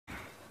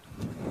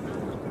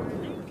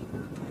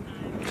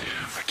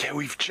Okay,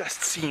 we've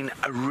just seen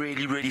a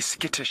really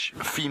skittish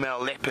female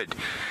leopard,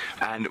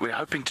 and we're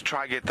hoping to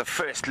try get the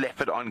first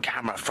leopard on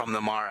camera from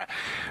the Mara.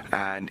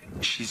 And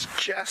she's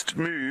just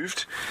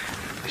moved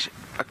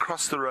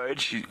across the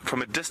road.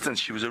 From a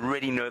distance, she was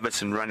already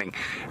nervous and running,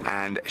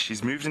 and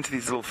she's moved into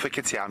these little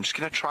thickets here. I'm just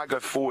going to try go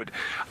forward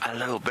a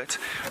little bit.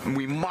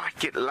 We might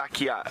get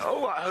lucky.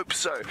 Oh, I hope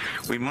so.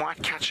 We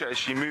might catch her as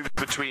she moves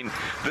between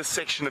this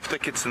section of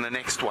thickets and the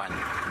next one.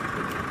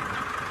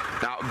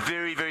 Now,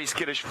 very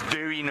skittish,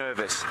 very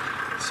nervous.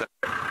 So,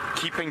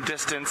 keeping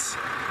distance,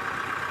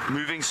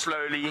 moving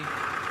slowly.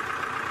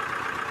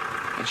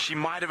 And she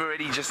might have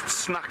already just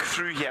snuck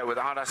through here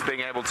without us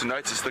being able to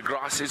notice. The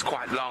grass is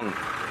quite long.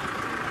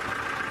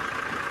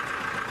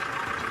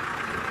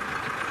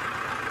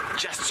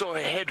 Just saw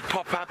her head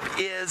pop up,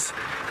 ears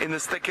in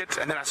this thicket,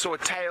 and then I saw a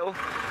tail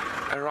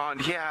around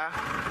here.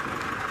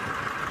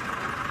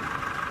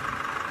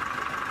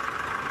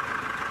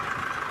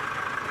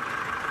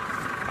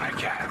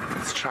 Okay,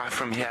 let's try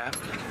from here.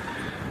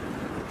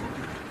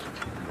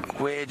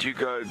 Where'd you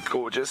go,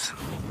 gorgeous?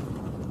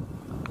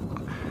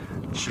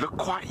 She looked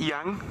quite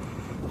young.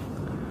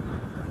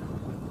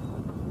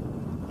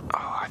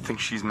 Oh, I think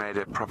she's made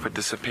a proper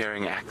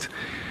disappearing act.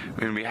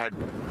 I mean, we had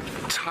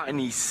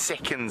tiny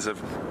seconds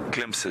of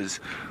glimpses.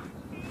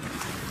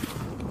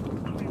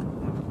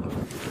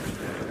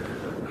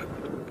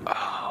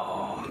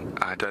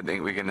 I don't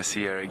think we're going to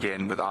see her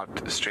again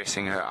without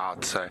stressing her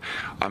out, so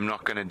I'm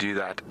not going to do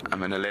that. I'm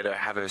going to let her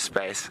have her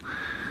space.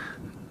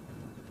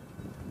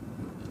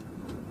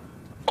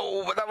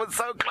 Oh, but that was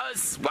so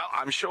close. Well,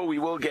 I'm sure we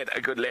will get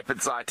a good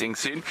leopard sighting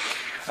soon.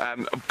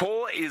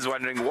 Paul is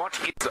wondering, what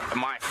is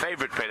my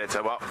favorite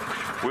predator? Well,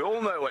 we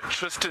all know what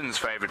Tristan's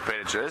favorite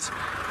predator is,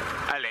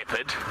 a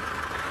leopard.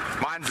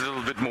 Mine's a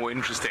little bit more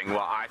interesting,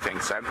 well, I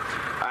think so.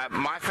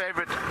 My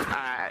favorite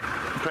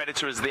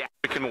predator is the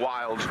African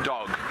wild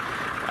dog.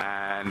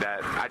 And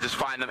I just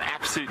find them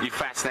absolutely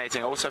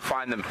fascinating. I also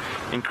find them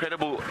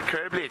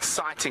incredibly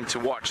exciting to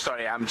watch.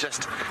 Sorry, I'm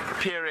just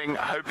peering,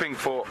 hoping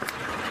for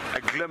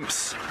a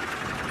glimpse.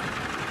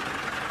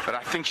 But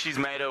I think she's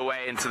made her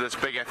way into this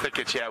bigger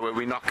thicket here where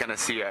we're not going to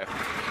see her.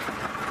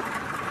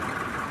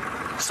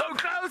 So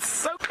close,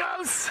 so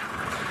close.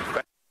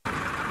 But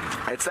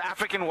it's the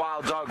African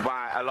wild dog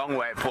by a long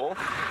way, Paul.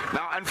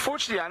 Now,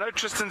 unfortunately, I know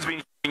Tristan's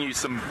been giving you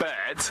some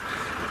birds.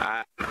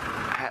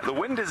 The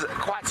wind is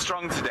quite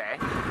strong today,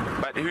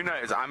 but who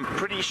knows? I'm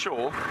pretty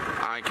sure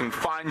I can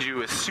find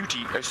you a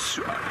sooty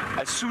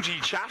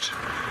chat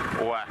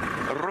or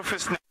a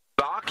rufous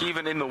lark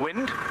even in the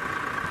wind.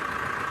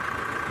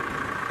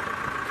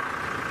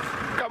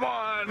 Come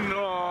on!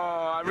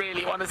 Oh, I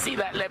really want to see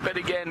that leopard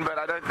again, but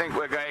I don't think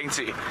we're going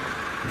to.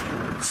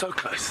 So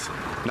close.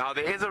 Now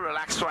there is a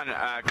relaxed one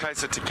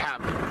closer to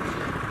camp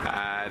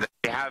that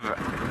we have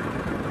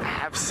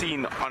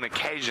seen on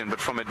occasion, but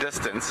from a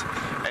distance,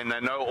 in the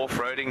no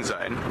off-roading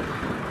zone.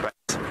 But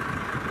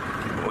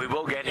we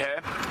will get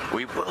her.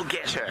 We will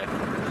get her.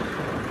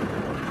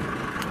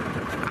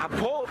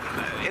 Paul,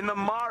 in the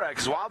Mara,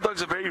 because wild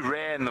dogs are very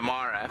rare in the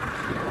Mara,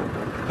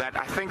 that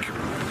I think,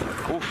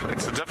 oof,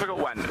 it's a difficult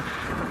one.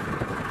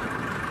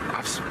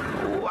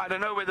 I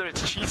don't know whether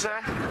it's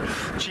Cheetah.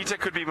 Cheetah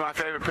could be my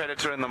favorite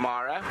predator in the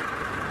Mara.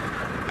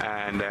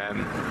 And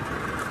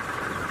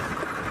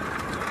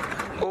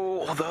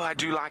although I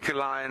do like the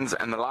lions,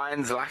 and the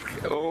lions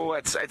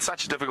it's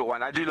such a difficult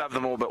one. I do love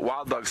them all, but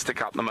wild dogs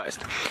stick out the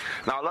most.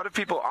 Now, a lot of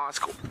people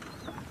ask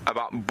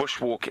about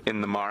bushwalk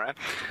in the Mara,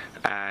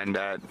 and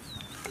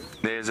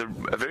there's a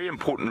very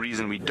important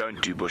reason we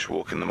don't do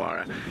bushwalk in the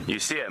Mara. You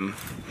see him,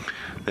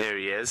 there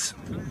he is.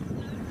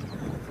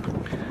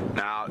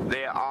 Now,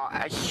 there are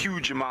a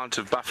huge amount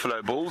of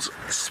buffalo bulls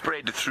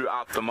spread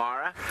throughout the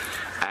Mara,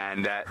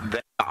 and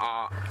they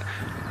are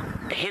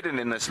hidden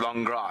in this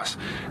long grass.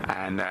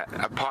 And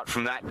apart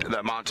from that, the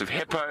amount of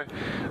hippo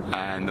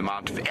and the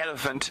amount of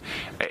elephant,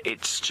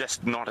 it's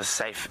just not a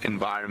safe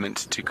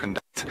environment to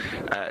conduct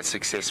a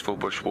successful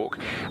bushwalk.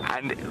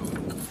 And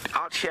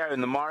out here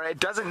in the Mara, we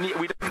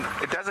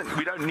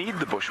don't need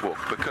the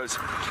bushwalk, because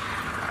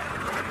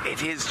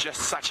it is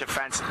just such a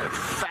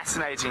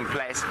fascinating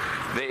place.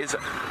 There is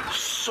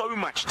so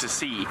much to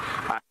see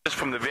just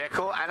from the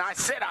vehicle, and I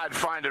said I'd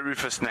find a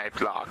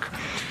rufous-naped lark.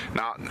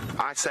 Now,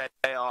 I say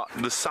they are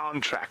the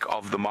soundtrack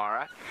of the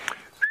Mara.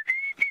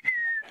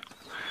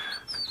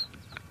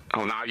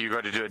 Oh, now you've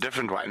got to do a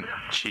different one,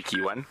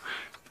 cheeky one.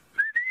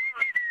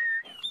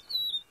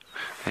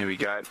 There we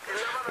go.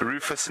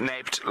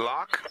 Rufous-naped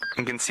lark.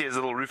 You can see his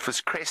little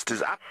rufous crest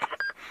is up.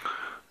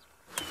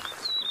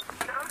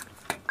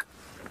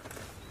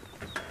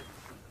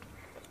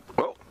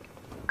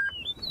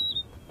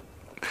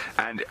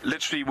 And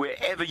literally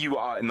wherever you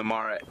are in the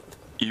Mara,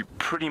 you're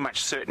pretty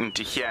much certain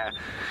to hear,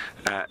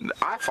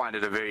 I find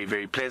it a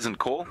very pleasant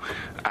call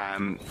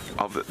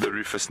of the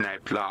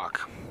rufous-naped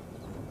lark.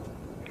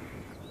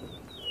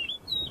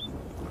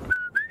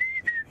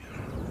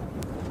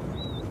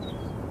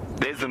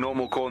 There's the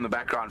normal call in the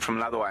background from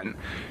another one.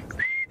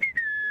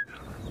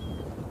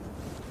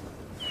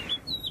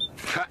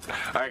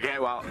 Okay,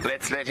 well,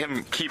 let's let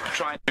him keep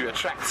trying to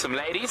attract some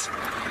ladies,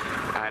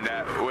 and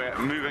we're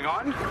moving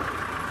on.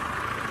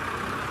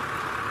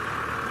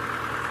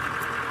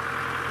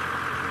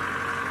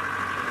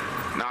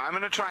 Now I'm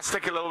going to try to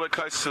stick a little bit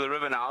closer to the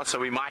river now, so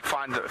we might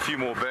find a few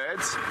more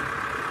birds.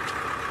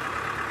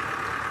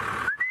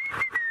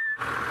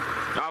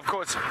 Now, of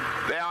course,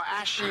 there are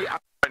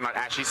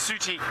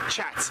sooty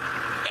chats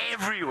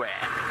everywhere.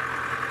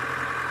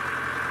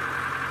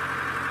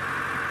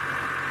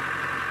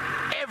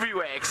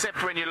 Everywhere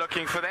except when you're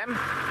looking for them.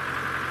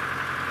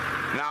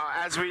 Now,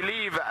 as we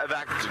leave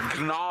that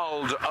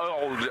gnarled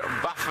old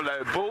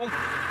buffalo bull,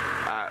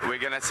 we're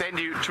going to send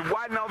you to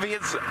one of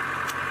his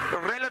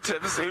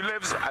relatives who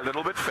lives a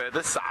little bit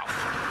further south.